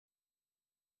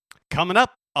Coming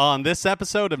up on this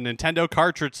episode of Nintendo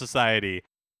Cartridge Society,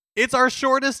 it's our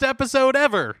shortest episode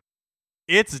ever.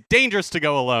 It's dangerous to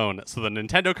go alone, so the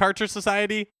Nintendo Cartridge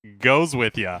Society goes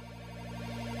with ya.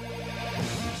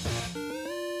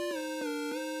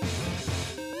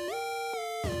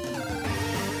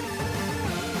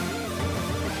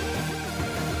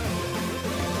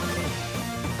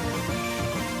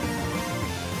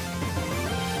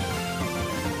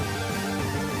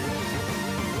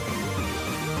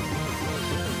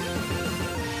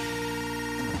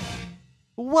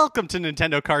 Welcome to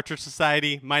Nintendo Cartridge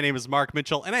Society. My name is Mark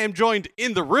Mitchell, and I am joined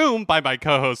in the room by my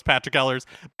co-host, Patrick Ellers.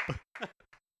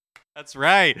 That's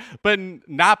right, but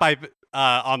not by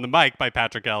on the mic by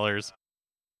Patrick Ellers.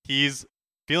 He's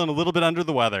feeling a little bit under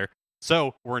the weather.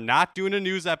 So we're not doing a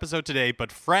news episode today,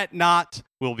 but fret not.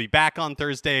 We'll be back on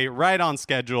Thursday, right on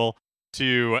schedule,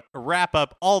 to wrap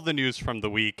up all the news from the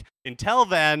week. Until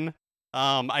then,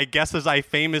 I guess as I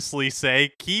famously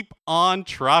say, keep on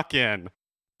truckin'.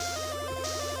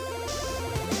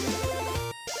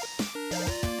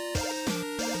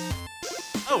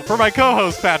 Oh, for my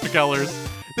co-host, Patrick Ellers,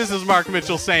 this is Mark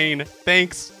Mitchell saying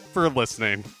thanks for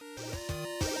listening.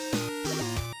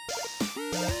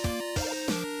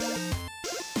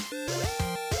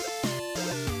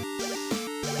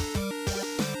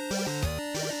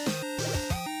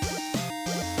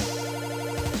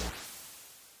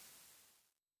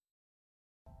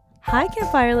 Hi,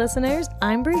 Campfire listeners.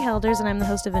 I'm Brie Helders, and I'm the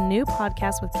host of a new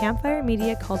podcast with Campfire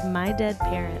Media called My Dead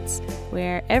Parents,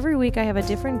 where every week I have a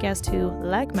different guest who,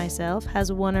 like myself,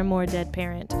 has one or more dead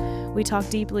parent. We talk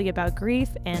deeply about grief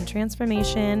and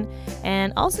transformation,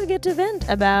 and also get to vent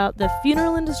about the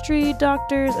funeral industry,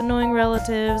 doctors, annoying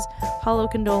relatives, hollow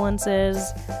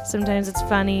condolences. Sometimes it's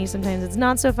funny, sometimes it's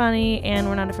not so funny, and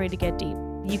we're not afraid to get deep.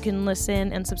 You can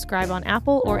listen and subscribe on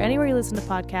Apple or anywhere you listen to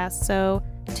podcasts, so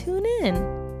tune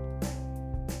in.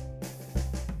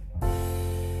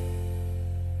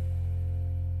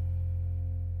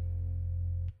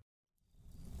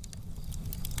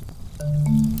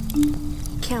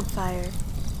 Campfire.